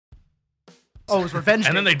Oh, it was Revenge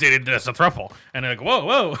And Day. then they did it as a throuple. And they're like,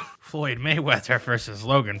 whoa. Floyd Mayweather versus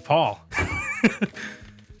Logan Paul.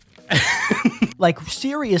 Like,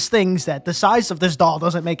 serious things that the size of this doll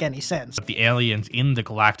doesn't make any sense. But the aliens in the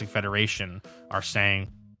Galactic Federation are saying,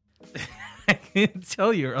 I can't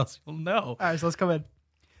tell you or else you'll know. All right, so let's come in.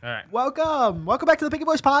 All right. Welcome back to the Pinky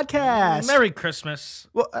Boys podcast. Merry Christmas.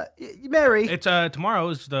 Well, Merry. It's tomorrow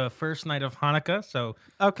is the first night of Hanukkah, so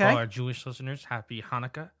Okay. all our Jewish listeners, happy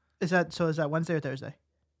Hanukkah. Is that Wednesday or Thursday?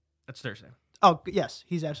 That's Thursday, Oh, yes,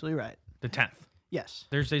 he's absolutely right. the 10th. Yes.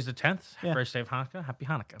 Thursday's the 10th, Yeah. first day of Hanukkah. Happy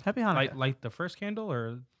Hanukkah. Happy Hanukkah. Light the first candle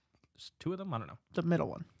or two of them? I don't know. The middle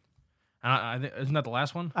one. Isn't that the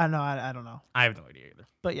last one? I know. I don't know. I have no idea either.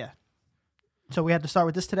 But yeah. So we had to start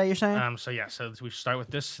with this today, you're saying? So we start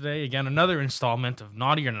with this today. Again, another installment of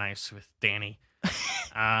Naughty or Nice with Danny.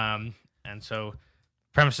 And so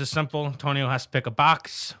premise is simple. Antonio has to pick a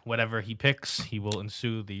box. Whatever he picks, he will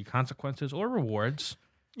ensue the consequences or rewards.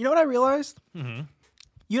 You know what I realized? Mm-hmm.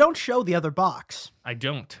 You don't show the other box I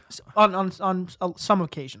don't. on some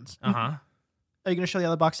occasions. Uh-huh. Are you going to show the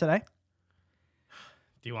other box today?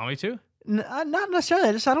 Do you want me to? Not necessarily.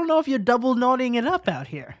 I don't know if you're double naughtying it up out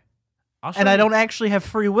here. I'll show And you. I don't actually have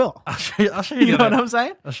free will. I'll show you. You know what I'm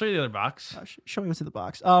saying? I'll show you the other box. Show me what's in the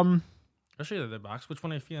box. I'll show you the other box. Which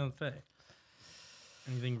one are you feeling today?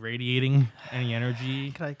 Anything radiating? Any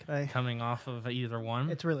energy Could I? coming off of either one?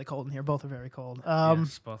 It's really cold in here. Both are very cold.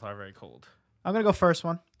 Yes, both are very cold. I'm gonna go first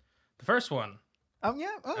one. The first one. Yeah.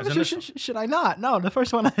 As in this one. Should I not? No, the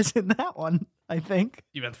first one is in that one. I think.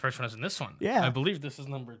 You bet the first one is in this one. Yeah. I believe this is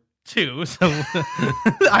number 2. So All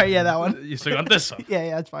right, yeah, that one. you still got this one.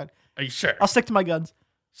 Yeah, that's fine. Are you sure? I'll stick to my guns.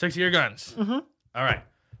 Stick to your guns. Mm-hmm. All right.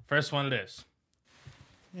 First one it is.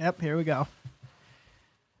 Yep. Here we go.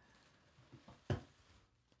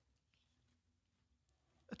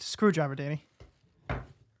 It's a screwdriver, Danny.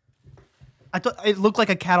 I thought it looked like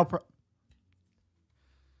a cattle.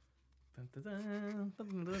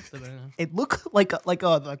 It looked like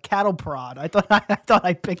a cattle prod. I thought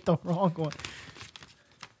I picked the wrong one.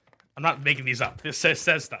 I'm not making these up. This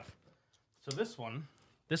says stuff. So this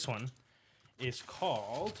one is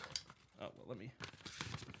called. Oh well, let me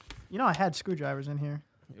You know, I had screwdrivers in here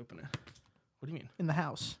open it. What do you mean? in the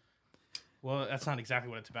house. Well, that's not exactly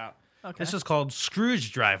what it's about. Okay. This is called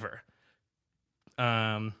Scrooge Driver.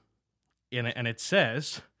 And it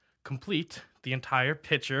says complete the entire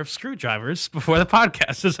picture of screwdrivers before the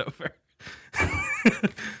podcast is over.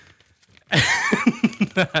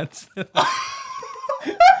 That's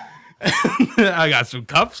I got some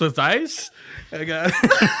cups with ice. I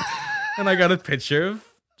got a picture of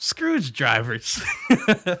Scrooge drivers.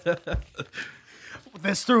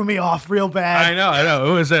 This threw me off real bad. I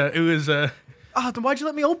know. It was a. Oh, then why'd you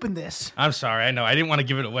let me open this? I'm sorry. I know. I didn't want to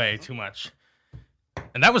give it away too much.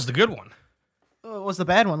 And that was the good one. Oh, it was the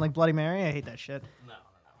bad one, like Bloody Mary? I hate that shit. No.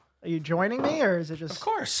 Are you joining me, or is it just... Of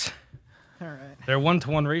course. All right. They're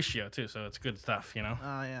 1-to-1 ratio too, so it's good stuff, you know.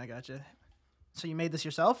 Oh, yeah, I gotcha. So you made this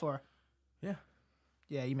yourself, or... Yeah.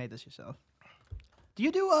 Yeah, you made this yourself. Do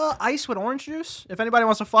you do ice with orange juice? If anybody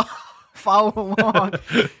wants to follow along.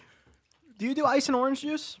 Do you do ice and orange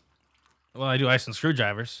juice? Well, I do ice and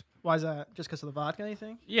screwdrivers. Why is that? Just because of the vodka, you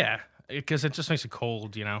think? Yeah, because it just makes it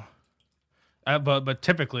cold, you know. But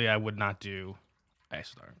typically I would not do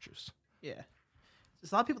ice with orange juice. Yeah.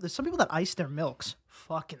 There's a lot of people. There's some people that ice their milks.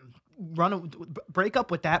 Fucking break up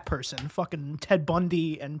with that person. Fucking Ted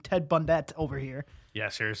Bundy and Ted Bundette over here. Yeah,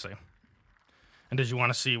 seriously. And did you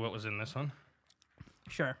want to see what was in this one?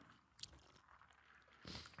 Sure.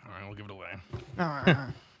 All right, we'll give it away. All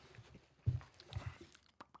right.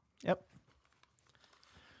 Yep.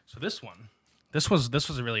 So this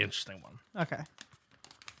was a really interesting one. Okay.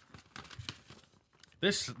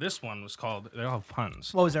 This one was called. They all have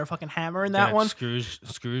puns. What was there? A fucking hammer in Get that it? one?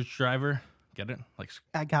 Scrooge driver. Get it? Like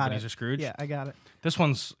I got it. Ebenezer Scrooge. Yeah, I got it. This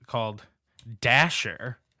one's called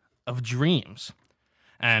Dasher of Dreams.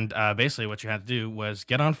 And basically what you had to do was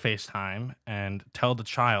get on FaceTime and tell the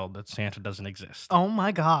child that Santa doesn't exist. Oh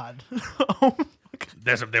my god. Oh my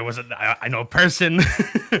god. I know a person.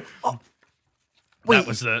 Wait.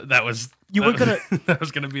 That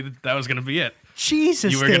was gonna be it.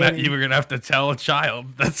 Jesus. You were gonna have to tell a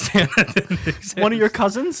child that Santa didn't exist. One of your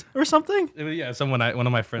cousins or something? Yeah, one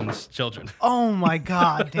of my friend's children. Oh my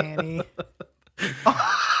god, Danny.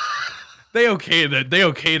 They okayed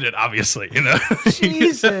it, obviously, you know.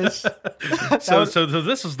 Jesus. So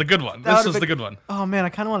this was the good one. This was the good one. Oh man, I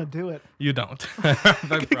kind of want to do it. You don't. I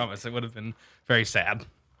promise. It would have been very sad.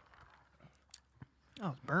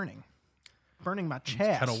 Oh, it's burning. Burning my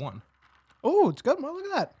chest. Kettle 1. Oh, it's good. Look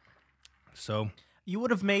at that. So You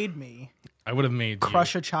would have made me I would have made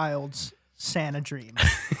crush a child's Santa dream.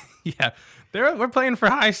 Yeah, we're playing for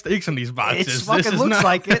high stakes in these boxes. It fucking looks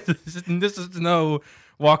like it. This is no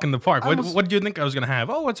walk in the park. What almost- did you think I was gonna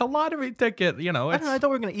have? Oh, it's a lottery ticket. You know, I it's, don't know. I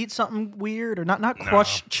thought we were gonna eat something weird or not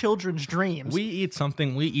crush children's dreams. we eat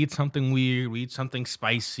something. We eat something weird. We eat something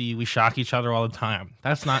spicy. We shock each other all the time.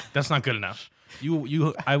 That's not good enough.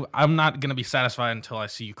 I'm not gonna be satisfied until I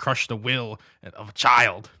see you crush the will of a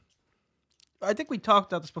child. I think we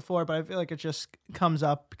talked about this before, but I feel like it just comes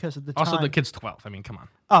up because of the time. Also, the kid's 12. I mean, come on.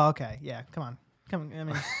 Oh, okay. Yeah, come on. I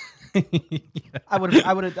mean, Yeah, I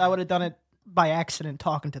would have done it by accident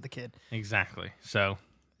talking to the kid. exactly. So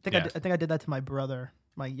I yeah. think I did that to my brother,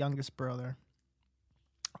 my youngest brother.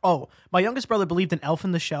 Oh, my youngest brother believed in Elf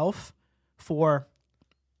on the Shelf for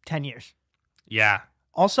 10 years. Yeah.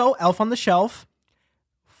 Also, Elf on the Shelf,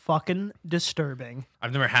 fucking disturbing.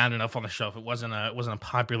 I've never had an Elf on the Shelf. It wasn't a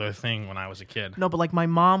popular thing when I was a kid. No, but like my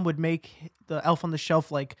mom would make the Elf on the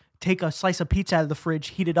Shelf, like take a slice of pizza out of the fridge,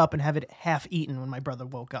 heat it up, and have it half eaten when my brother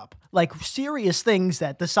woke up. Like serious things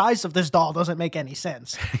that the size of this doll doesn't make any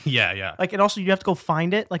sense. Yeah. Like, and also you have to go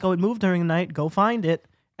find it. Like, oh, it moved during the night. Go find it.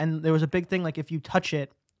 And there was a big thing. Like, if you touch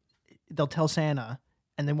it, they'll tell Santa,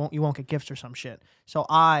 and you won't get gifts or some shit. So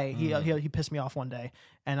he pissed me off one day,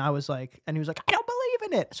 and I was like, and he was like, I don't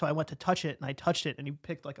believe in it. So I went to touch it, and I touched it, and he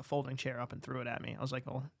picked like a folding chair up and threw it at me. I was like,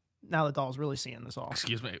 well, now the doll's really seeing this all.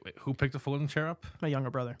 Excuse me. Wait, who picked the folding chair up? My younger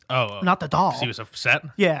brother, Oh, not the doll. he was upset.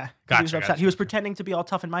 Yeah, 'cause he Gotcha, was upset. gotcha. He was pretending to be all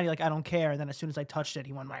tough and mighty, like I don't care. And then as soon as I touched it,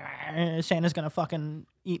 he went, Santa's gonna fucking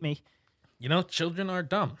eat me. You know, children are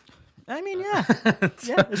dumb. I mean, yeah,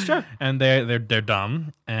 yeah, it's true. And they're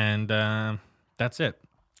dumb, and that's it.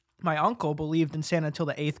 My uncle believed in Santa until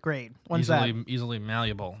the 8th grade. When's that? Easily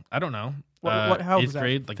malleable. I don't know. How old 8th was that?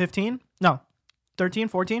 grade, like 15? No, 13,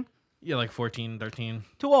 14? yeah, like 14, 13.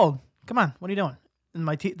 Too old. Come on, what are you doing? And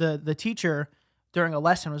the teacher during a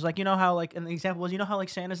lesson was like, you know how like, and the example was, you know how like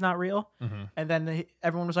Santa's not real, and then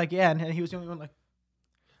everyone was like, yeah, and he was the only one like,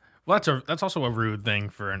 Well, that's also a rude thing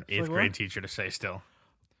for an 8th what? grade teacher to say. Still,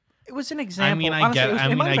 it was an example. mean, I Honestly, get- it, was, I it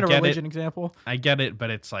mean, might have I been a get it. religion example. I get it, but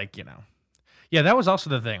it's like, yeah, that was also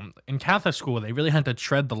the thing in Catholic school. They really had to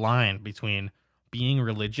tread the line between being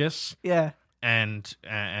religious Yeah, and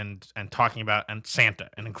talking about and Santa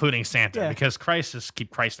and including Santa Yeah. because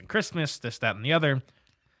keep Christ in Christmas, this, that, and the other.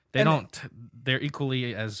 They're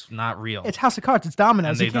equally as not real. it's House of Cards. It's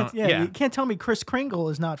Dominoes. And You they can't, don't- yeah. you can't tell me Kris Kringle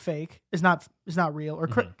is not fake. Is not real, or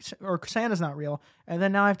or Santa's not real. And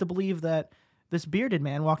then now I have to believe that this bearded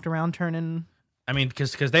man walked around turning. I mean,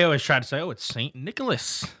 because they always try to say, oh, it's Saint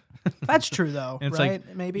Nicholas. That's true though, And it's right?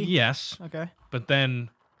 like, Maybe. Yes, Okay. but then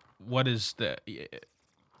what is they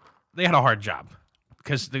had a hard job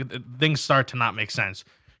because the things start to not make sense.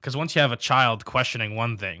 Because once you have a child questioning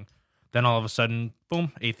one thing, then all of a sudden,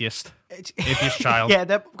 boom, atheist child. Yeah,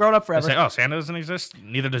 that grown up They forever. say, oh, Santa doesn't exist.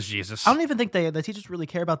 Neither does Jesus. I don't even think the teachers really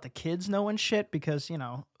care about the kids knowing shit because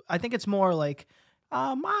I think it's more like,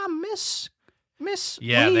 Mom, Miss.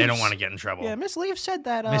 Yeah, they don't Leaves- want to get in trouble. Yeah, Miss Leaves said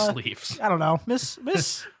that. Miss Leaves. I don't know, Miss.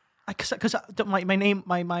 Because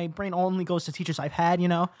my brain only goes to teachers I've had.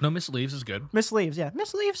 No, Miss Leaves is good. Miss Leaves, yeah.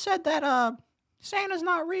 Miss Leaves said that Santa's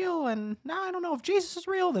not real, and now I don't know if Jesus is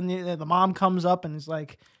real. Then the mom comes up and is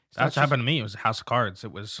like, That's what happened to me. It was House of Cards.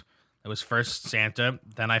 It was first Santa.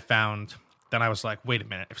 Then I was like, wait a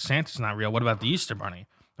minute. If Santa's not real, what about the Easter Bunny?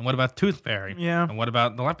 And what about Tooth Fairy? Yeah. And what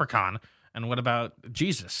about the Leprechaun? And what about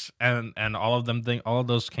Jesus? And all of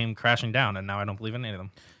those came crashing down. And now I don't believe in any of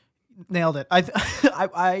them. Nailed it.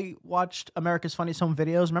 I watched America's Funniest Home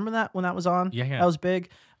Videos. Remember that when that was on? Yeah. That was big.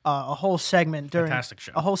 A whole segment during Fantastic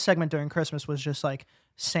show. A whole segment during Christmas was just like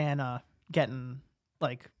Santa getting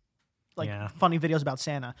like Yeah. funny videos about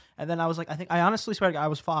Santa. And then I was like, I honestly swear to God, I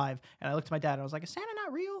was 5, and I looked at my dad and I was like, is Santa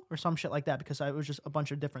not real? Or some shit like that, because it was just a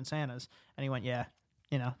bunch of different Santas. And he went, yeah.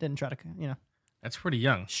 Didn't try to, That's pretty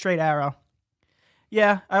young. straight arrow.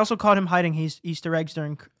 Yeah, I also caught him hiding Easter eggs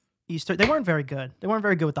during Easter. They weren't very good. They weren't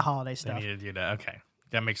very good with the holiday They stuff. needed you to. Okay,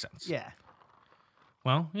 that makes sense. Yeah.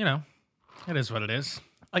 Well, it is what it is.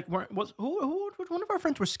 Like, one of our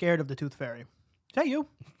friends were scared of the Tooth Fairy. Is that you?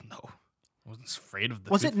 No, I wasn't afraid of the.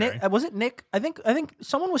 Was Tooth it Nick? Fairy. Was it Nick? I think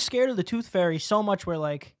someone was scared of the Tooth Fairy so much where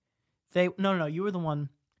like no, you were the one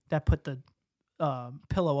that put the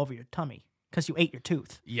pillow over your tummy because you ate your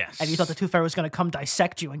tooth. Yes. And you thought the Tooth Fairy was going to come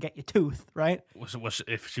dissect you and get your tooth, right?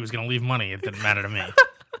 If she was going to leave money, it didn't matter to me.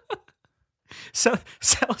 Sell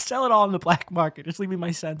it all on the black market. Just leave me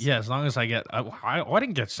my cents. Yeah, as long as I get, I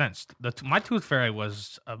didn't get cents. My tooth fairy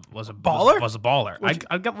was a Baller? Was a baller.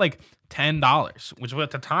 I got like $10, which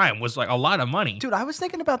at the time was like a lot of money. Dude, I was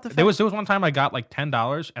thinking about the fact There was one time I got like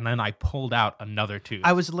 $10, and then I pulled out another tooth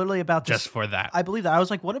I was literally about to just for that. I believe that. I was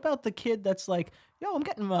like, what about the kid that's like, yo, I'm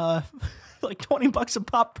getting like $20 a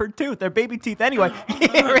pop per tooth. They're baby teeth anyway.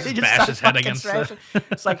 Really Bash start his head fucking against thrashing.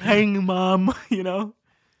 It's like, hang mom, you know.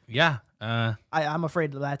 Yeah. I'm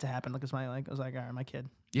afraid of that to happen because I was like, all right, my kid.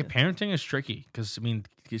 Yeah, parenting is tricky because I mean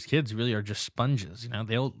these kids really are just sponges. You know,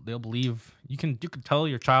 they'll believe you can tell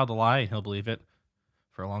your child a lie and he'll believe it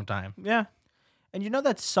for a long time Yeah, and you know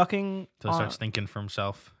that sucking. until he starts thinking for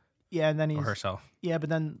himself Yeah, and then he's or herself. Yeah, but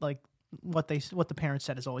then like what the parents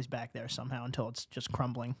said is always back there somehow until it's just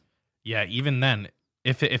crumbling. Yeah, even then,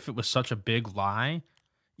 if it was such a big lie,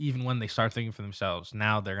 even when they start thinking for themselves,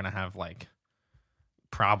 now they're gonna have like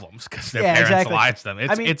problems because their parents exactly. lied to them.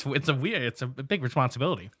 It's I mean- it's a big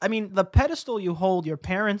responsibility. I mean, the pedestal you hold your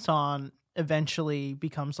parents on eventually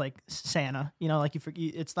becomes like Santa. You know, like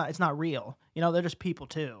it's not real. You know, they're just people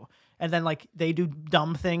too. And then like they do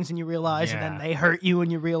dumb things and you realize, and then Yeah. they hurt you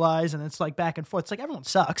and you realize, and it's like back and forth. It's like everyone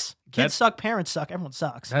sucks. Kids suck, parents suck, everyone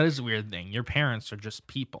sucks. That is a weird thing. Your parents are just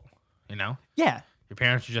people, you know? Yeah, Your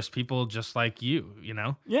parents are just people just like you, you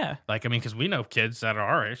know? yeah. Like, I mean, because we know kids that are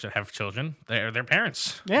our age that have children. They're their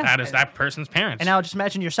parents. Yeah. That is that person's parents. And now just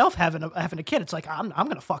imagine yourself having a kid. It's like I'm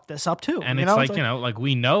gonna fuck this up too. And you it's know? like, you know, like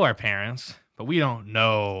we know our parents, but we don't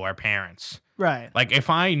know our parents. right? Like, if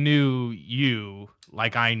I knew you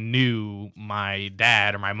like I knew my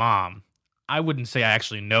dad or my mom, I wouldn't say I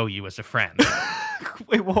actually know you as a friend.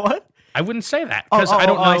 Wait, what? I wouldn't say that because I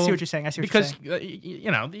don't know. I see what you're saying. I see what you're Because saying.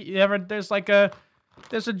 you know,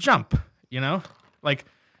 there's a jump, you know, like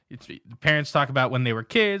the parents talk about when they were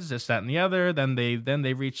kids, this, that, and the other. Then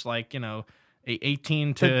they reach like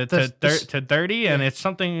 18 to 30, and it's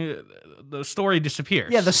something. The story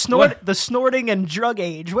disappears. Yeah, the snorting and drug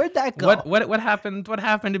age. Where'd that go? What happened? What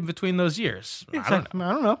happened in between those years? I don't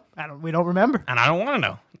know, I don't know. We don't remember. and I don't want to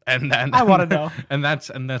know. And I wanna know. and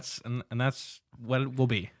that's what it will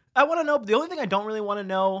be. I want to know. The only thing I don't really want to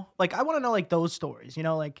know, like, I want to know, like, those stories. You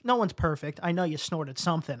know, like, no one's perfect. I know you snorted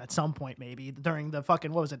something at some point, maybe during the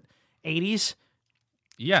fucking, what was it, 80s?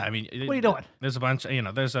 Yeah, I mean, What are you doing? There's a bunch.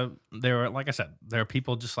 There are, like I said, there are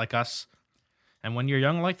people just like us. And when you're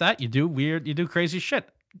young like that, you do crazy shit.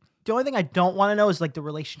 The only thing I don't want to know is, like, the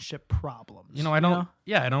relationship problems. You know, I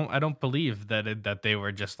don't believe that they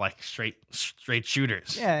were just like straight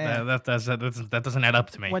shooters. Yeah. That doesn't add up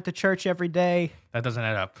to me. Went to church every day. That doesn't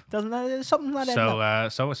add up. Doesn't that, something not adding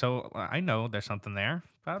up. So I know there's something there,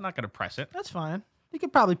 but I'm not gonna press it. That's fine. You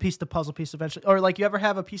could probably piece the puzzle piece eventually. Or, like, you ever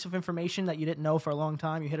have a piece of information that you didn't know for a long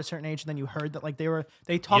time? You hit a certain age and then you heard that, like,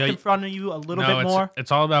 they talked in front of you a little bit more.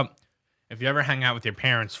 It's all about if you ever hang out with your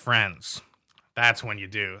parents' friends. That's when you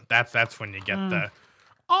do. That's when you get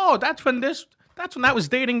that's when that was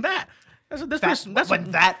dating that. That's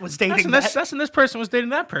when that was dating that's when this person was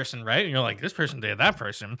dating that person, right? And you're like, this person dated that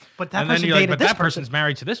person. But that and then person you're like, dated but this that person's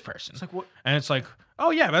married to this person. It's like, what? And it's like,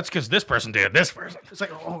 oh yeah, that's because this person dated this person. It's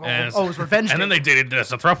like, And it was revenge. And then they dated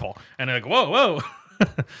this a throuple. And they're like, whoa.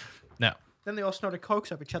 No. Then they all snorted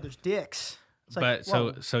cokes off each other's dicks. It's But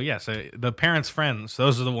like, whoa. so the parents' friends,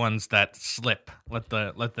 those are the ones that slip. Let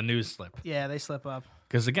the news slip. Yeah, they slip up.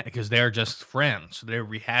 Because they're just friends. They're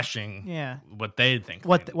rehashing Yeah. what they think.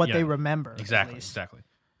 What you they know. remember. at Exactly. least. Exactly.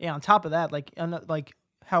 Yeah, on top of that, like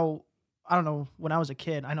how, I don't know, when I was a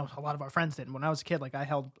kid, I know a lot of our friends didn't. When I was a kid, like, I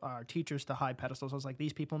held our teachers to high pedestals. I was like,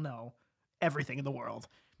 these people know everything in the world.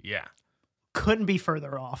 Yeah. Couldn't be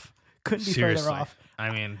further off. Couldn't be Seriously. further off. I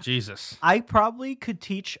mean, Jesus. I probably could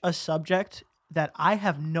teach a subject that I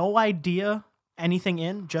have no idea anything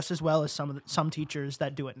in just as well as some teachers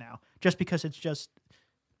that do it now. Just because it's just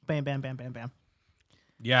bam, bam, bam, bam, bam.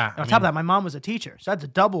 Yeah. And on top of that, my mom was a teacher, so that's a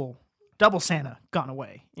double Santa gone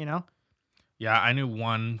away, you know? Yeah, I knew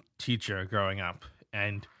one teacher growing up,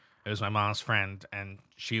 and it was my mom's friend, and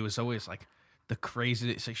she was always like the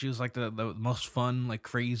craziest. Like, she was like the most fun, like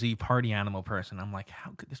crazy party animal person. I'm like,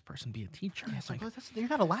 how could this person be a teacher? Yeah, it's like, you're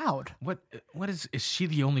not allowed. What is she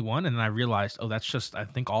the only one? And then I realized, oh, that's just I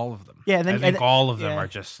think all of them. Yeah, and then- I think and- all of them yeah. are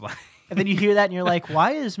just like. And then you hear that and you're like,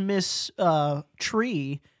 why is Miss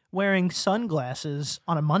Tree wearing sunglasses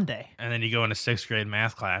on a Monday? And then you go into 6th grade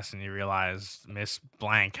math class and you realize Miss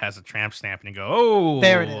Blank has a tramp stamp, and you go, oh,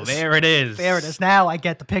 There it is. There it is. There it is. Now I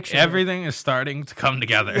get the picture. Everything is starting to come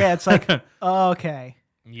together. Yeah, it's like, okay,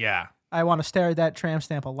 yeah. I want to stare at that tramp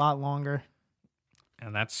stamp a lot longer.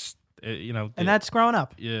 And that's, And that's growing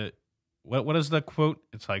up. yeah. What is the quote?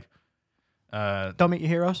 It's like, Don't meet your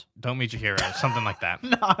heroes. Don't meet your heroes, something like that.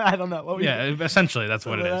 No, I don't know. What were you Yeah, essentially that's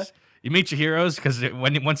what it Something like is. You meet your heroes because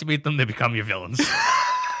once you meet them, they become your villains.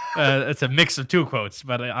 It's a mix of two quotes,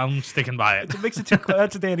 but I'm sticking by it. It's a mix of two quotes.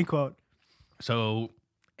 That's a Danny quote. So,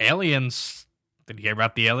 aliens. Did you hear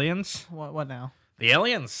about the aliens? What now? The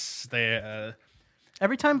aliens. They.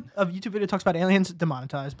 Every time a YouTube video talks about aliens,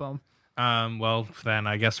 demonetized. Boom. Well, then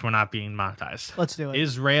I guess we're not being monetized. Let's do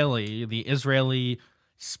it. The Israeli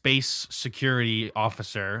space security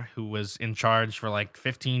officer who was in charge for like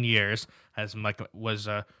 15 years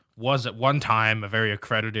was at one time a very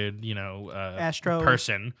accredited, Astro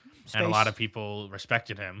person, and a space. lot of people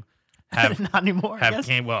respected him. Not anymore.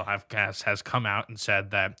 I guess. Has come out and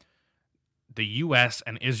said that the U.S.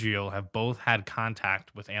 and Israel have both had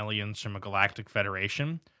contact with aliens from a galactic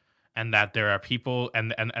federation, and that there are people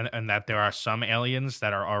and that there are some aliens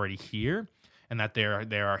that are already here, and that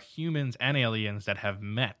there are humans and aliens that have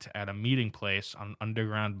met at a meeting place on an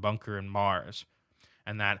underground bunker in Mars,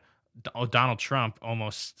 and that Donald Trump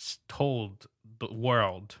almost told the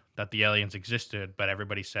world that the aliens existed, but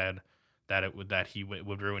everybody said that he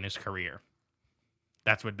would ruin his career.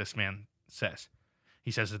 That's what this man says. He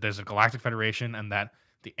says that there's a galactic federation, and that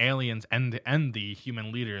the aliens and the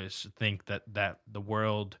human leaders think that the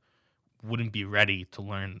world wouldn't be ready to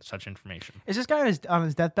learn such information. Is this guy on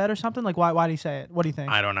his deathbed or something? Like, why did he say it? What do you think?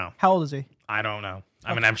 I don't know. How old is he? I don't know.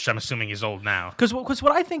 I mean, I'm assuming he's old now. Because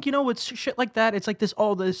what I think, with shit like that, it's like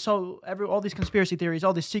all these conspiracy theories,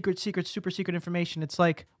 all this super secret information. It's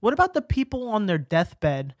like, what about the people on their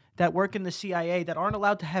deathbed that work in the CIA that aren't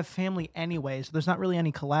allowed to have family anyway? So there's not really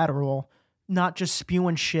any collateral, not just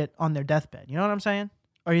spewing shit on their deathbed. You know what I'm saying?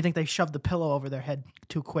 Or you think they shove the pillow over their head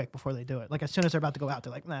too quick before they do it? Like as soon as they're about to go out,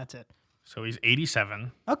 they're like, nah, that's it. So he's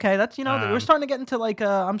 87. Okay, that's we're starting to get into like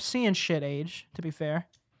I'm seeing shit age. To be fair.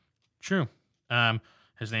 True.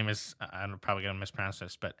 His name is, I'm probably going to mispronounce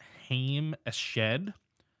this, but Haim Eshed.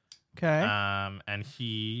 Okay. And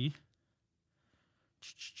he,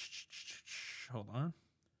 hold on.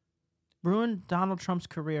 Ruined Donald Trump's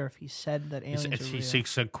career if he said that aliens are real. He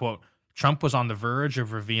seeks a quote. Trump was on the verge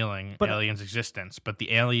of revealing aliens' existence, but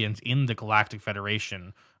the aliens in the Galactic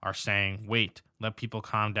Federation are saying, wait, let people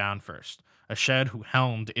calm down first. Eshed, who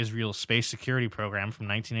helmed Israel's space security program from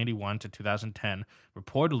 1981 to 2010,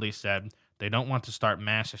 reportedly said they don't want to start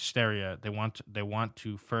mass hysteria. They want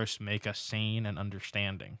to first make us sane and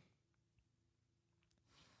understanding.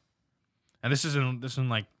 And this is in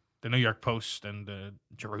like the New York Post and the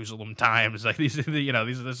Jerusalem Times. Like this is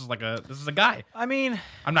a guy. I mean,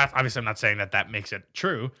 I'm not saying that makes it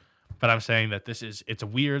true, but I'm saying that it's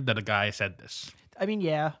weird that a guy said this. I mean,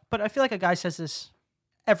 yeah, but I feel like a guy says this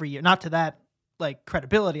every year. Not to that like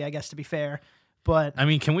credibility, I guess, to be fair. But I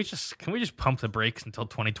mean, can we just pump the brakes until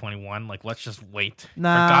 2021? Like, let's just wait.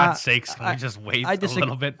 Nah, for God's sakes, can we just wait a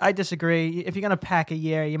little bit? I disagree. If you're gonna pack a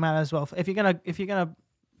year, you might as well. If you're gonna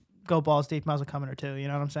go balls deep, might as well come in or two. You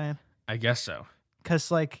know what I'm saying? I guess so. Because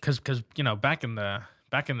back in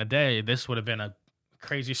the day, this would have been a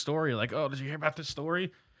crazy story. Like, oh, did you hear about this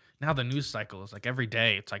story? Now the news cycle is like every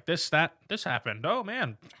day. It's like this happened. Oh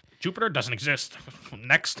man, Jupiter doesn't exist.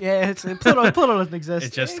 Next. Yeah, Pluto doesn't exist.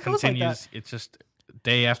 It just continues. Like it's just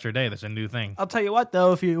day after day. There's a new thing. I'll tell you what,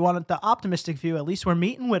 though, if you wanted the optimistic view, at least we're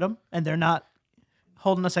meeting with them, and they're not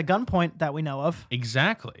holding us at gunpoint that we know of.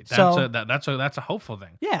 Exactly. That's a hopeful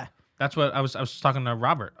thing. Yeah. That's what I was talking to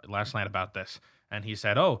Robert last night about this, and he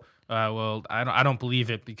said, "Oh, well, I don't believe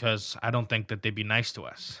it because I don't think that they'd be nice to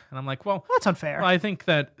us." And I'm like, "Well, that's unfair." Well, I think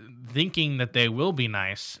that thinking that they will be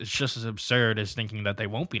nice is just as absurd as thinking that they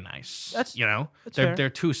won't be nice. That's they're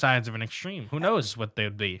two sides of an extreme. Who knows what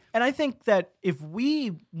they'd be? And I think that if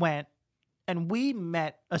we went and we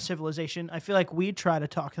met a civilization, I feel like we'd try to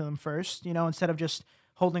talk to them first, instead of just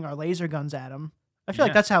holding our laser guns at them. I feel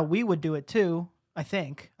like that's how we would do it too. I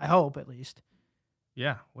think. I hope, at least.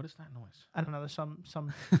 Yeah. What is that noise? I don't know. There's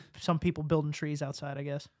some people building trees outside, I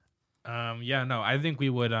guess. Yeah. No. I think we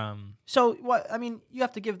would. So what? I mean, you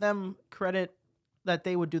have to give them credit that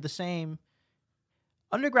they would do the same.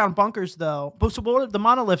 Underground bunkers, though. But so the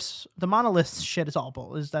monoliths shit is all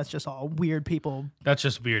bull. That's just all weird people. That's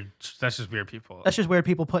just weird. That's just weird people. That's just weird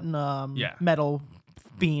people putting metal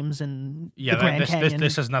beams and the Grand Canyon.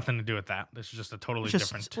 This has nothing to do with that. This is just a totally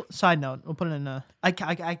different. Side note, we'll put it in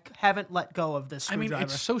I haven't let go of this screwdriver. I mean,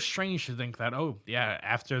 it's so strange to think that, oh, yeah,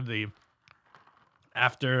 after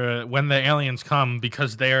when the aliens come,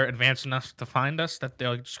 because they're advanced enough to find us, that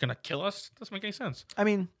they're just going to kill us. Doesn't make any sense. I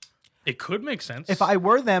mean, It could make sense. If I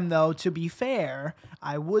were them, though, to be fair,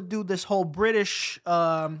 I would do this whole British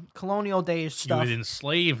colonial days you stuff. would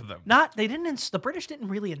enslave them. The British didn't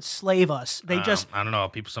really enslave us. They just I don't know.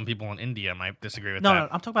 Some people in India might disagree with no, that. no.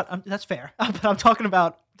 I'm talking about that's fair, but I'm talking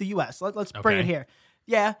about the U.S. Let's bring it Okay. here.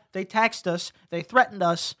 Yeah, they taxed us, they threatened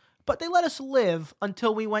us, but they let us live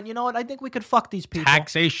until we went. You know what? I think we could fuck these people.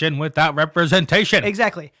 Taxation without representation.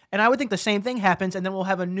 Exactly. And I would think the same thing happens, and then we'll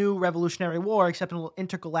have a new revolutionary war, except an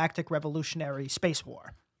intergalactic revolutionary space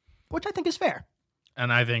war, which I think is fair.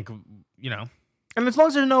 And I think, you know, And as long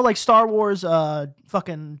as there's no like Star Wars,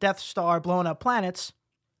 fucking Death Star blowing up planets,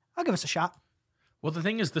 I'll give us a shot. well, the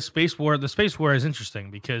thing is, the space war is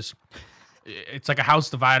interesting because it's like a house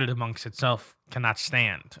divided amongst itself cannot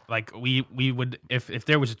stand. Like we would, if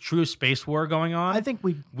there was a true space war going on, I think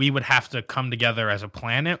we would have to come together as a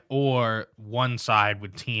planet, or one side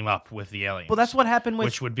would team up with the aliens. well, that's what happened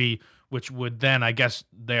with. which would then, I guess,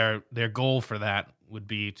 their goal for that would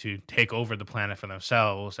be to take over the planet for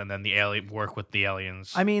themselves, and then the alien work with the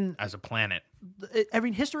aliens. I mean, as a planet.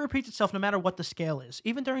 every history repeats itself no matter what the scale is.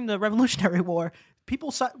 Even during the Revolutionary War,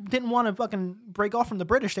 people didn't want to fucking break off from the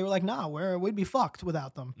British. They were like, nah, we'd be fucked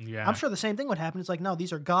without them. Yeah. I'm sure the same thing would happen. It's like, no,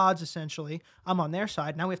 these are gods, essentially. I'm on their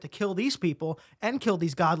side. Now we have to kill these people and kill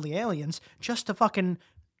these godly aliens just to fucking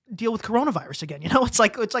deal with coronavirus again. You know, it's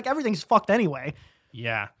like everything's fucked anyway.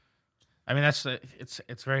 Yeah, I mean that's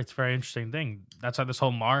it's very interesting thing. That's why this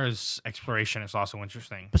whole Mars exploration is also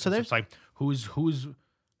interesting. But so it's like who's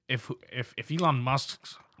if Elon Musk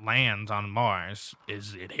lands on Mars,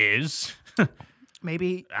 is it his?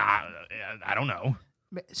 Maybe. I don't know.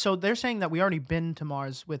 So they're saying that we already been to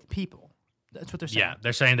Mars with people. That's what they're saying. Yeah,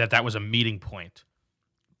 they're saying that was a meeting point.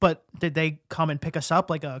 But did they come and pick us up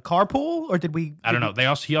like a carpool, or did we? I don't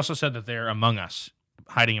know. He also said that they're among us,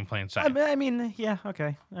 hiding in plain sight. I mean, yeah,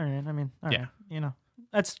 okay, all right. I mean, all right. Yeah. You know,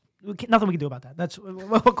 that's nothing we can do about that. That's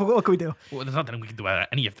what can we do? Well, there's nothing we can do about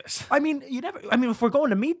any of this. I mean, if we're going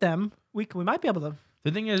to meet them, we might be able to. The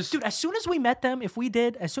thing is, Dude, as soon as we met them,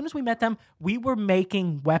 we were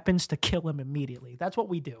making weapons to kill them immediately. That's what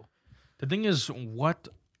we do. the thing is,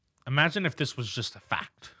 imagine if this was just a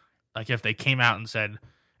fact. Like if they came out and said,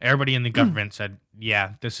 everybody in the government said,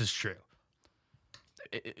 yeah, this is true.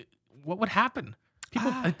 What would happen?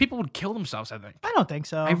 People would kill themselves, I think. I don't think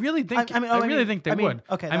so. I really think. I really think they would.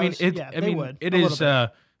 Okay. They would. It is.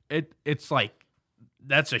 It's like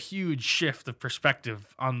that's a huge shift of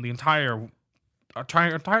perspective on the entire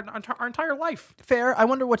life. Fair. I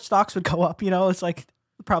wonder what stocks would go up. You know, it's like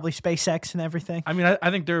probably SpaceX and everything. I mean,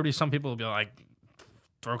 I think there would be some people who would be like,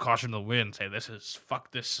 throw caution to the wind, say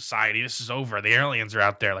fuck this society, this is over. The aliens are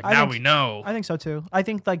out there. Like now we know. I think so too. I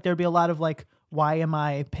think like there'd be a lot of like, why am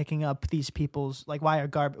I picking up these people's why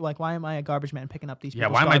am I a garbage man picking up these Yeah,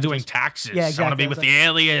 people's why am I doing garbages? taxes? Yeah, I want to exactly. be with It's the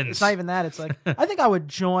aliens. It's not even that. It's like I think I would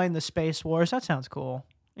join the space wars. That sounds cool.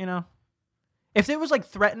 You know, if it was like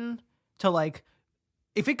threatened to like,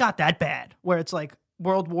 if it got that bad where it's like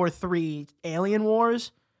World War III alien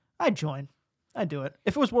wars, I'd join. I'd do it.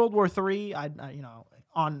 If it was World War III, I'd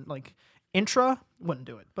on like intra wouldn't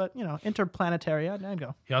do it, but you know interplanetary, I'd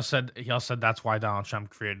go. He also said that's why Donald Trump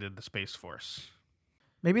created the Space Force.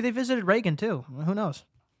 Maybe they visited Reagan too. Who knows?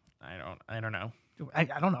 I don't know.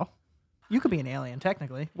 I don't know. You could be an alien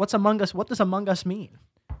technically. What's Among Us? What does Among Us mean?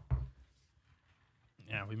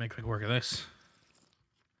 Yeah, we make quick work of this.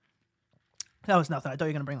 That was nothing. I thought you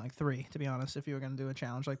were gonna bring like 3. To be honest, if you were gonna do a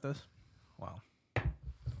challenge like this. Wow.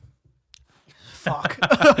 Fuck.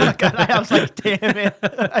 Oh my God, I was like, damn it.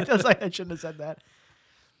 I was like, I shouldn't have said that.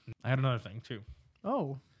 I had another thing too. Oh,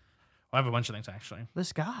 Well, I have a bunch of things actually.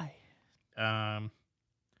 this guy.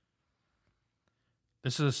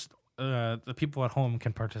 This is the people at home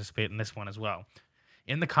can participate in this one as well.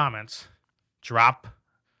 In the comments,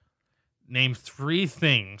 name 3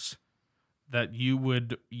 things that you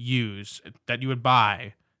would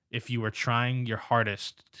buy if you were trying your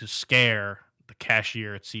hardest to scare the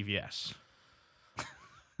cashier at CVS.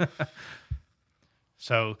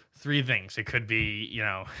 So 3 things. It could be,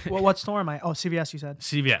 Well, what store am I? Oh, CVS. You said.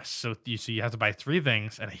 CVS. So you have to buy 3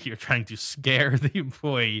 things, and you're trying to scare the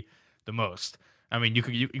employee the most. I mean, you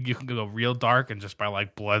can go real dark and just buy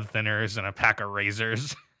like blood thinners and a pack of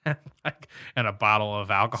razors and a bottle of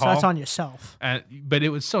So alcohol. that's on yourself. But it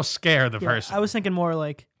would still scare the Yeah, person. I was thinking more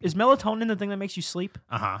like, is melatonin the thing that makes you sleep?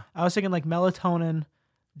 Uh-huh. I was thinking like melatonin,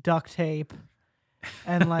 duct tape,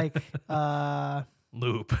 and like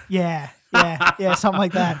Loop. yeah, something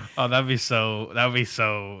like that. Oh, that'd be so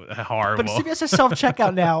horrible. But CVS has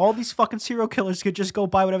self-checkout now. All these fucking serial killers could just go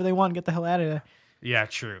buy whatever they want and get the hell out of there. Yeah,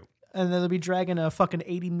 true. And then they'll be dragging a fucking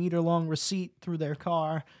 80-meter long receipt through their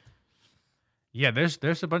car. Yeah,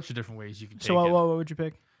 there's a bunch of different ways you can take So it. what would you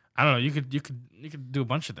pick? I don't know. You could do a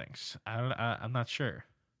bunch of things. I'm not sure.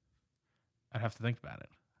 I'd have to think about it.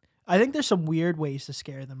 I think there's some weird ways to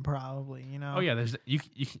scare them. Probably, you know. Oh yeah, there's you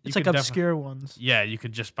It's could like obscure ones. Yeah, you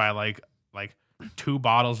could just buy like 2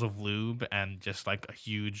 bottles of lube and just like a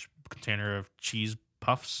huge container of cheese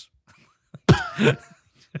puffs.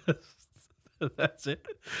 That's it.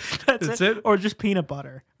 That's it. Or just peanut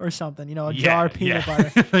butter or something. You know, a Yeah, jar of peanut yeah.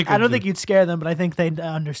 butter. Like I a don't ju- think you'd scare them, but I think they'd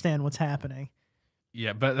understand what's happening.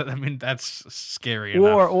 Yeah, but I mean that's scary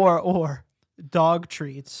enough. Or dog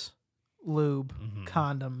treats, lube, Mhm.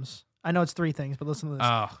 condoms. I know it's 3 things, but listen to this: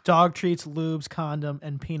 Oh, dog treats, lubes, condom,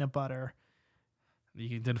 and peanut butter.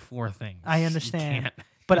 you did 4 things. I You understand. can't-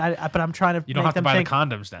 But I'm trying to. You don't make have to them buy think, the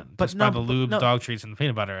condoms then. but Just buy no, the but lube, no. dog treats, and the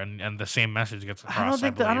peanut butter, and the same message gets across. I don't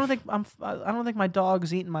think believe. I don't think my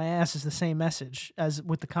dog's eating my ass is the same message as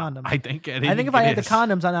with the condom. I think if I had the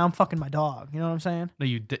condoms, I'm fucking my dog. You know what I'm saying? No,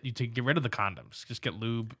 you take get rid of the condoms. Just get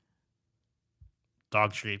lube,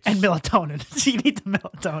 dog treats, And melatonin. you need the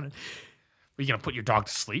melatonin. Are you gonna put your dog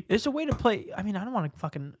to sleep? There's a way to play. I mean, I don't want to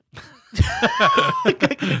fucking.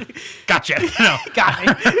 Gotcha. No. Got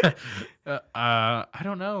me. I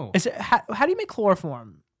don't know. Is it how do you make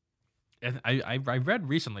chloroform? And I read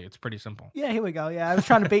recently. It's pretty simple. Yeah, here we go. Yeah, I was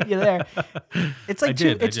trying to bait you there. It's like I two.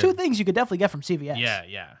 did, I It's did. 2 things you could definitely get from CVS.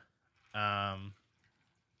 Yeah.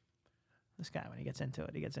 This guy, when he gets into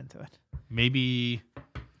it, he gets into it. Maybe.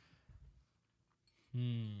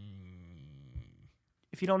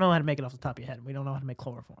 If you don't know how to make it off the top of your head, we don't know how to make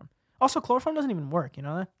chloroform. Also, chloroform doesn't even work. You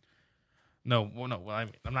know that? No. Well,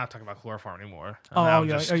 I'm not talking about chloroform anymore. Oh, I'm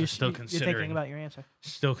you're, just are you still you're considering. thinking about your answer?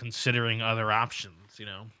 Still considering other options.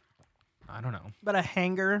 I don't know. But a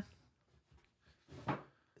hanger,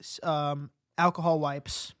 alcohol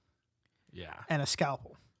wipes, Yeah. and a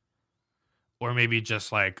scalpel. Or maybe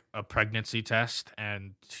just like a pregnancy test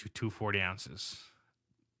and 240 ounces.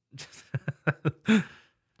 Just,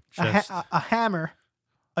 A hammer,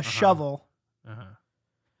 a shovel, uh-huh.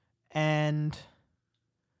 and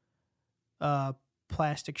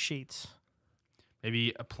plastic sheets.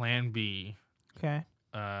 Maybe a plan B, Okay.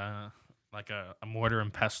 like a mortar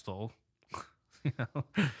and pestle,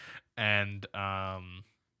 and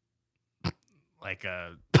like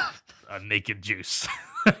a naked juice.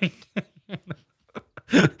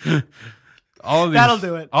 All of these, That'll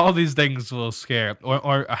do it. All of these things will scare.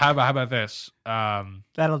 Or how about this?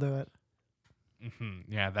 That'll do it.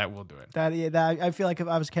 Yeah, that will do it. I feel like if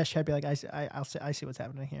I was a cashier, I'd be like, I see what's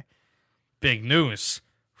happening here. Big news: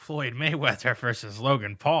 Floyd Mayweather versus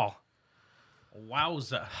Logan Paul.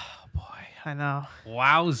 Wowza! Oh boy, I know.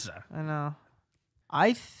 Wowza! I know.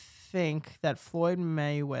 I think that Floyd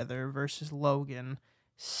Mayweather versus Logan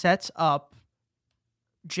sets up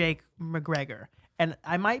Jake McGregor. And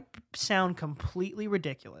I might sound completely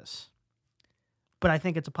ridiculous, but I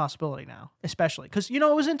think it's a possibility now, especially because it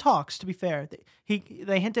was in talks. To be fair,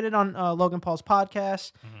 they hinted it on Logan Paul's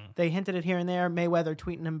podcast. Mhm. They hinted it here and there. Mayweather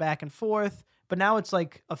tweeting him back and forth, but now it's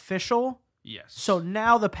like official. Yes. So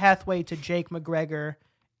now the pathway to Jake McGregor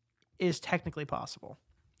is technically possible,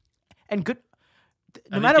 and good.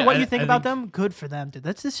 No matter what you think about them, good for them, dude.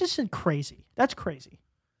 This just crazy. That's crazy.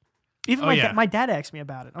 Even my dad asked me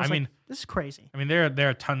about it. I was like, this is crazy. I mean, there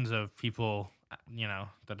are tons of people,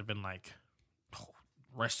 that have been like, oh,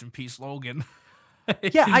 "Rest in peace, Logan."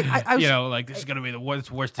 Yeah, I was, like this is gonna be the worst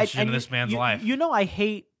decision of this man's life. I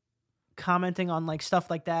hate commenting on like stuff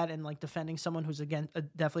like that and like defending someone who's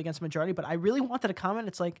definitely against the majority. But I really wanted to comment.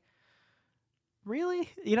 It's like, really,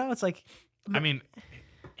 it's like, I mean,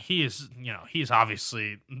 he is, he's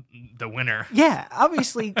obviously the winner. yeah,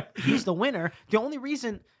 obviously he's the winner. The only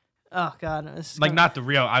reason, oh god, this is Like not the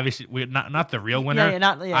real, obviously, not the real winner.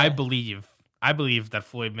 Yeah. I believe that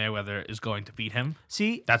Floyd Mayweather is going to beat him.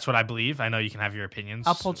 See, That's what I believe. I know you can have your opinions.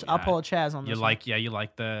 I'll pull a Chaz on this. You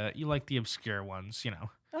like the obscure ones,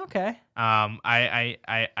 Okay.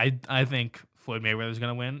 I think Floyd Mayweather is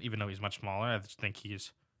going to win, even though he's much smaller. I just think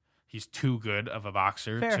he's too good of a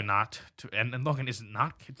boxer Fair. to not to. And Logan is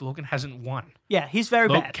not. Logan hasn't won. Yeah, he's very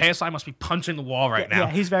bad. KSI must be punching the wall right now.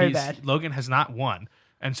 Yeah, he's very bad. Logan has not won,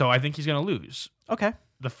 and so I think he's going to lose Okay,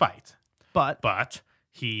 the fight. but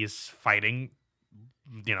He's fighting,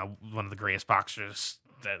 one of the greatest boxers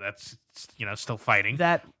that's still fighting.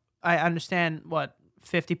 that I understand. What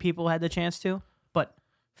 50 people had the chance to, but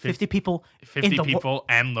 50 people. 50 people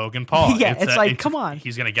and Logan Paul. Yeah, it's like, come on.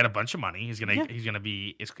 He's gonna get a bunch of money. He's gonna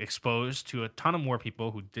be exposed to a ton of more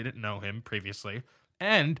people who didn't know him previously,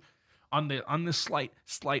 and on the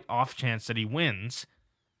slight off chance that he wins,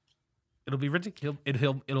 it'll be ridiculous.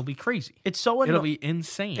 It'll be crazy. It's so It'll be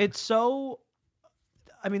insane. It's so.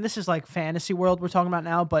 I mean, this is like fantasy world we're talking about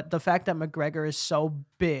now, but the fact that McGregor is so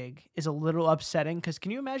big is a little upsetting because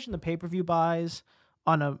can you imagine the pay-per-view buys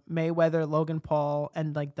on a Mayweather, Logan Paul,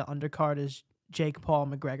 and like the undercard is Jake Paul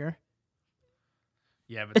McGregor?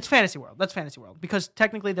 Yeah, but It's fantasy world. That's fantasy world because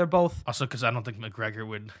technically they're both. also because I don't think McGregor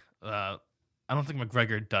would. I don't think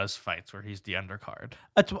McGregor does fights where he's the undercard.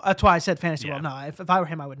 That's why I said fantasy Yeah. world. No, if I were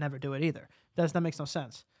him, I would never do it either. That makes no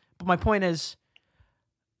sense. But my point is,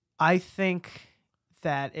 I think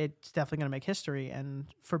that it's definitely going to make history. And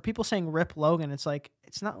for people saying rip Logan, it's like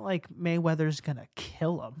it's not like Mayweather's going to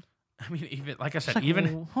kill him. I mean, even like I said, It's like,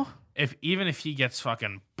 even huh? if he gets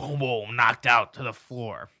fucking boom boom knocked out to the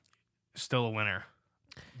floor, still a winner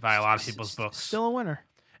by a lot of people's books. Still a winner.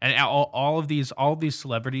 And all of these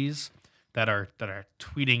celebrities that are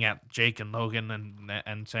tweeting at Jake and Logan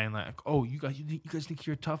and saying like, oh, you guys think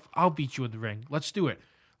you're tough? I'll beat you in the ring. Let's do it.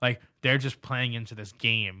 Like they're just playing into this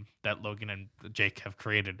game that Logan and Jake have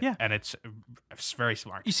created. Yeah. And it's very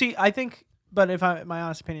smart. You see, I think, but if my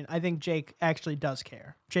honest opinion, I think Jake actually does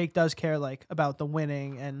care. Jake does care like about the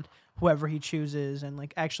winning and whoever he chooses and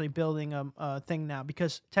like actually building a thing now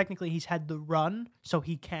because technically he's had the run, so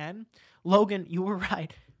he can. Logan, you were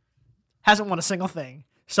right, hasn't won a single thing.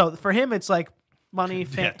 So for him, it's like money.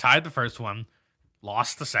 Yeah, tied the first one,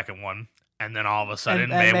 lost the second one, and then all of a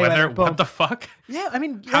sudden And Mayweather. Mayweather, boom. What the fuck? Yeah, I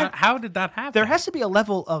mean, How did that happen? there has to be a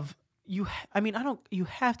level of you. I mean, I don't. You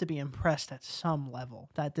have to be impressed at some level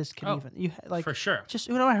that this can Oh, even. You like for sure. just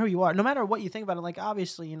no matter who you are, no matter what you think about it. Like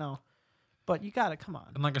obviously, but you gotta come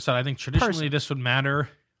on. And like I said, I think traditionally Person. this would matter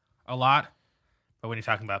a lot. But when you're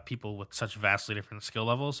talking about people with such vastly different skill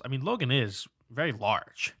levels, I mean, Logan is very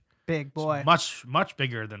large. Big boy. Much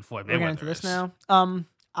bigger than Floyd Mayweather We're getting into this is. now.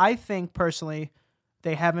 I think personally,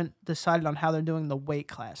 they haven't decided on how they're doing the weight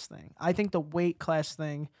class thing. I think the weight class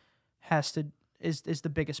thing is the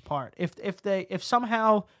biggest part. If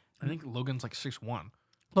somehow I think Logan's like 6'1".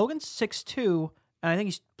 Logan's 6'2", and I think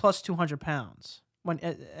he's plus 200 pounds.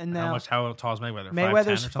 And now How tall is Mayweather? 5'10" Mayweather's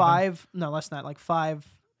or something? 5. No, less than that. Like 5.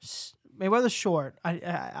 Mayweather's short.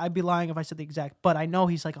 I'd be lying if I said the exact, but I know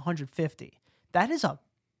he's like 150. That is a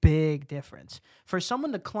big difference for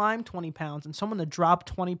someone to climb 20 pounds and someone to drop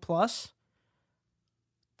 20 plus.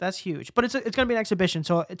 That's huge, but it's going to be an exhibition.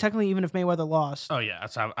 So technically, even if Mayweather lost, Oh yeah,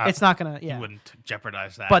 it's not going to. You Yeah, wouldn't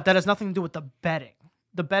jeopardize that. but that has nothing to do with the betting.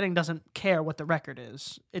 The betting doesn't care what the record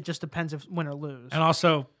is. It just depends if win or lose. and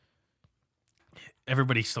also,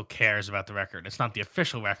 everybody still cares about the record. It's not the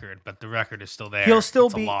official record, but the record is still there. He'll still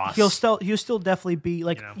It's a be. loss. He'll still definitely be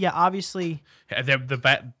like. You know. Yeah, obviously. The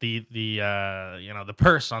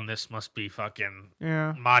purse on this must be fucking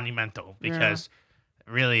Yeah. monumental because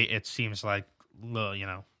really it seems like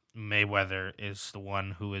Mayweather is the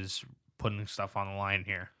one who is putting stuff on the line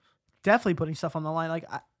here. Definitely putting stuff on the line. Like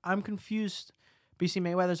I'm confused. BC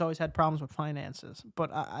Mayweather's always had problems with finances,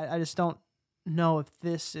 but I just don't know if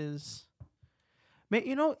this is. This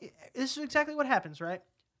is exactly what happens, right?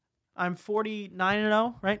 I'm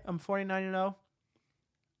 49-0, right? I'm 49-0.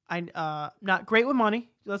 I not great with money.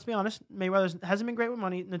 Let's be honest. Mayweather hasn't been great with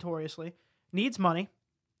money notoriously. Needs money.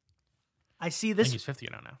 I see I this. think he's 50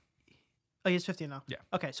 now. Oh, he's 50-0. Yeah.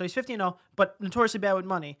 Okay, so he's 50-0, but notoriously bad with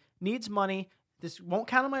money. Needs money. This won't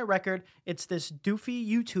count on my record. It's this doofy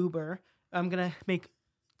YouTuber. I'm gonna make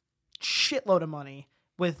shitload of money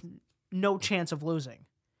with no chance of losing,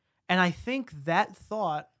 and I think that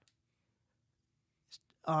thought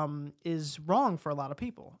is wrong for a lot of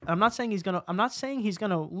people. I'm not saying he's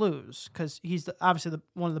gonna lose because he's obviously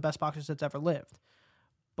one of the best boxers that's ever lived,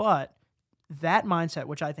 but that mindset,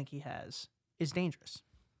 which I think he has, is dangerous.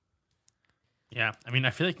 Yeah, I mean,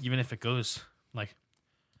 I feel like even if it goes like,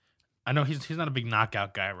 I know he's not a big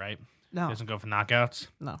knockout guy, right? No, He doesn't go for knockouts.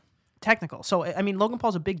 no, technical. So I mean, Logan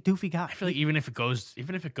Paul's a big doofy guy. I feel like even if it goes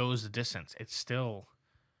the distance, it's still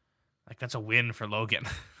like that's a win for Logan.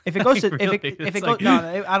 If it goes to Like, really, if it it's goes like-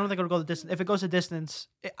 no, I don't think it'll go the distance. If it goes the distance,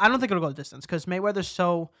 I don't think it'll go the distance because Mayweather's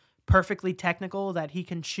so perfectly technical that he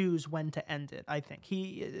can choose when to end it. I think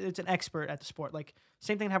it's an expert at the sport. Like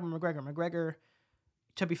same thing happened with McGregor. McGregor,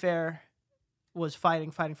 to be fair, was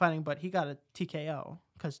fighting, but he got a TKO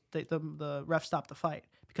because the ref stopped the fight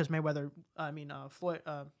because Floyd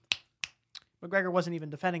McGregor wasn't even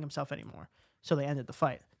defending himself anymore, so they ended the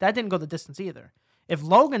fight. That didn't go the distance either. If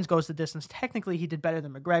Logan's goes the distance, technically he did better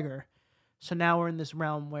than McGregor. So now we're in this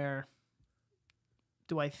realm where,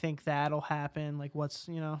 do I think that'll happen? Like, what's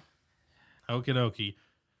Okie dokie.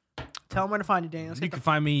 Tell him where to find you, Daniel. You can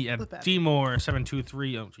find me at flip at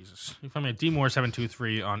Dmore723. Oh Jesus! You can find me at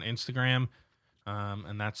Dmore723 on Instagram,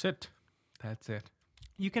 and that's it. That's it.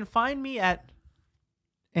 You can find me at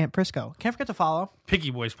Aunt Prisco. Can't forget to follow. Picky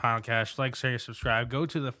Boys Podcast. Like, share, subscribe. Go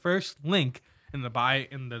to the first link in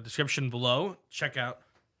the description below. Check out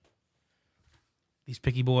these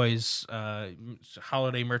Picky Boys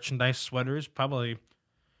holiday merchandise sweaters. Probably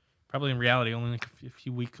in reality only like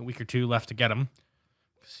a week or two left to get them.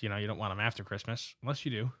 Because, you don't want them after Christmas. Unless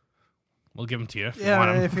you do. We'll give them to you if you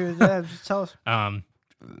want them. If you just tell us.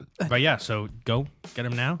 But yeah, so go get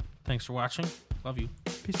them now. Thanks for watching. Love you.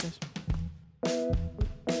 Peace, guys.